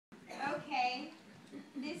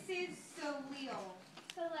Soleil.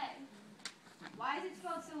 Soleil. Why is it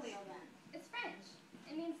spelled Soleil then? It's French.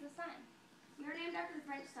 It means the sun. You were named after the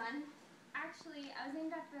French sun? Actually, I was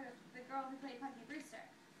named after the girl who played Punky Brewster,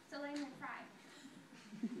 Soleil Fry.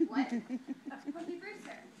 What? Punky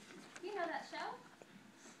Brewster. You know that show?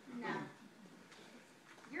 No.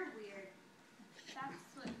 You're weird. That's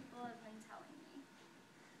what people have been telling me.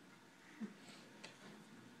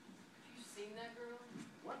 Have you seen that girl?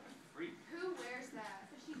 What a freak. Who wears that?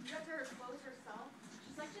 Does she do her clothes herself?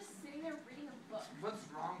 She's like just sitting there reading a book. What's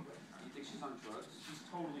wrong with her? You think she's on drugs? She's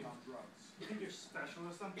totally on drugs. You think you're special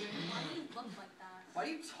or something? Why do you look like that? Why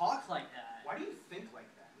do you talk like that? Why do you think like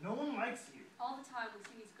that? No one likes you. All the time we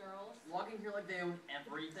see these girls. Walking here like they own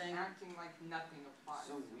everything. Acting like nothing applies.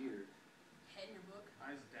 So weird. Head in your book.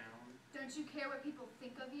 Eyes down. Don't you care what people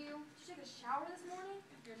think of you? Did you take a shower this morning?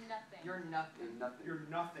 You're nothing. You're nothing. Nothing. You're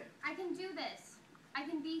nothing. I can do this. I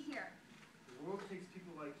can be here. The world takes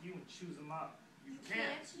people like you and chews them up. You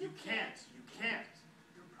can't. You can't. You can't.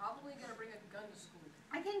 You're probably gonna bring a gun to school.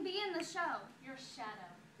 I can be in the show. You're a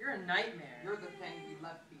shadow. You're a nightmare. You're the thing you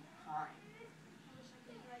left behind. I wish I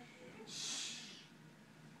could be like you. Shh.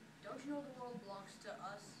 Don't you know the world belongs to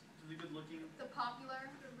us? To the good looking. The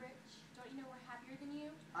popular, the rich. Don't you know we're happier than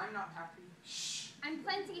you? I'm not happy. Shh. I'm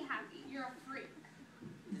plenty happy. You're a freak.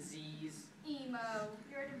 Disease. Emo.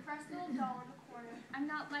 You're a depressed little doll in the corner. I'm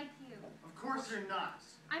not like you. Of course you're not.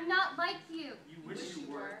 I'm not like you. You wish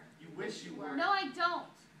you were. You wish you were. No, I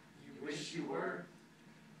don't. You wish you were.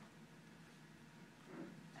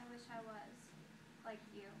 I wish I was like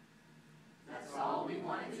you. That's all we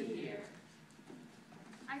wanted to hear.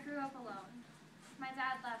 I grew up alone. My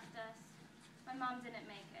dad left us. My mom didn't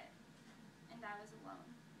make it. And I was alone.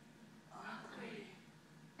 Ugly.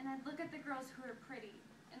 And I'd look at the girls who were pretty,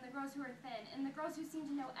 and the girls who were thin, and the girls who seemed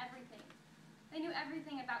to know everything. They knew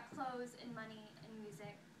everything about clothes and money and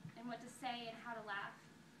music, and what to say and how to laugh.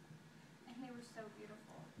 And they were so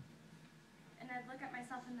beautiful. And I'd look at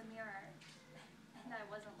myself in the mirror, and I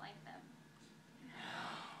wasn't like them.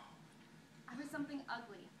 I was something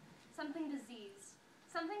ugly, something diseased,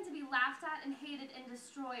 something to be laughed at and hated and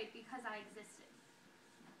destroyed because I existed.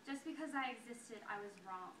 Just because I existed, I was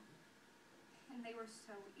wrong. And they were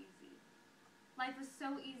so easy. Life was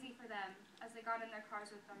so easy for them as they got in their cars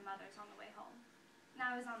with their mothers on the way home. And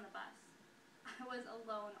I was on the bus. I was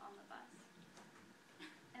alone on the bus.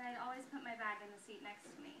 And I'd always put my bag in the seat next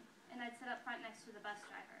to me, and I'd sit up front next to the bus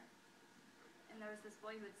driver. And there was this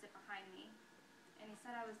boy who would sit behind me, and he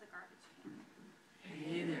said I was the garbage can.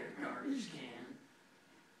 Hey there, garbage can.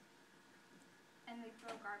 And they'd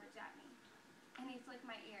throw garbage at me, and he'd flick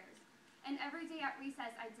my ears. And every day at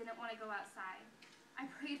recess, I didn't want to go outside. I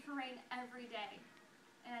prayed for rain every day,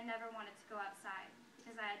 and I never wanted to go outside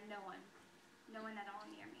because I had no one at all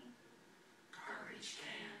near me. Garbage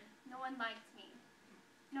can. No one liked me,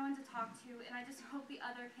 no one to talk to, and I just hoped the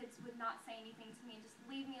other kids would not say anything to me and just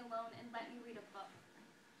leave me alone and let me read a book.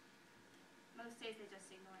 Most days they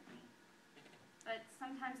just ignored me. But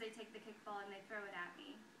sometimes they take the kickball and they throw it at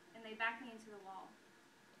me, and they back me into the wall.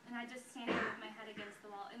 And I'd just stand there with my head against the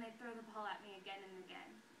wall, and they'd throw the ball at me again and again.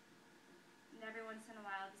 And every once in a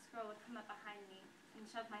while, this girl would come up behind me and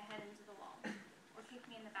shove my head into the wall, or kick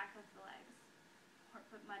me in the back of the legs, or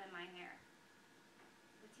put mud in my hair.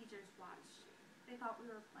 The teachers watched. They thought we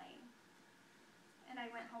were playing. And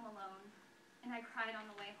I went home alone, and I cried on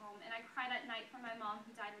the way home, and I cried at night for my mom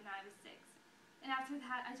who died when I was 6. And after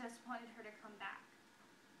that, I just wanted her to come back.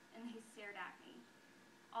 And they stared at me.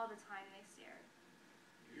 All the time they stared.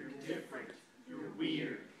 You're different. You're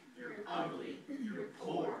weird. You're ugly. You're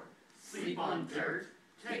poor. Sleep on dirt.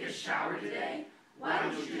 Take a shower today. Why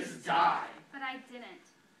don't you just die? But I didn't.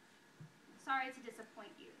 Sorry to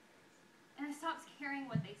disappoint you. And I stopped caring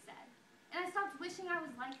what they said. And I stopped wishing I was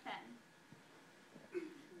like them.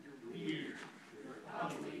 You're weird. You're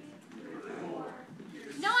ugly. You're poor.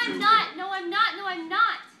 You're No, I'm not. No, I'm not. No, I'm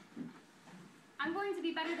not. I'm going to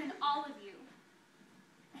be better than all of you.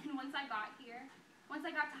 And once I got here, once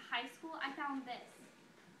I got to high school, I found this.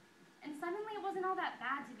 And suddenly it wasn't all that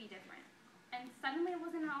bad to be different. And suddenly it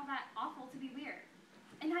wasn't all that awful to be weird.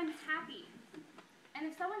 And I'm happy. And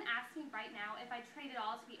if someone asked me right now if I traded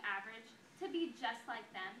all to be average, to be just like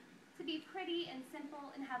them, to be pretty and simple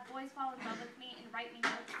and have boys fall in love with me and write me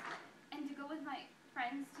notes, and to go with my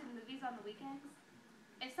friends to the movies on the weekends,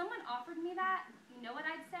 if someone offered me that, you know what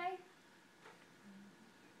I'd say?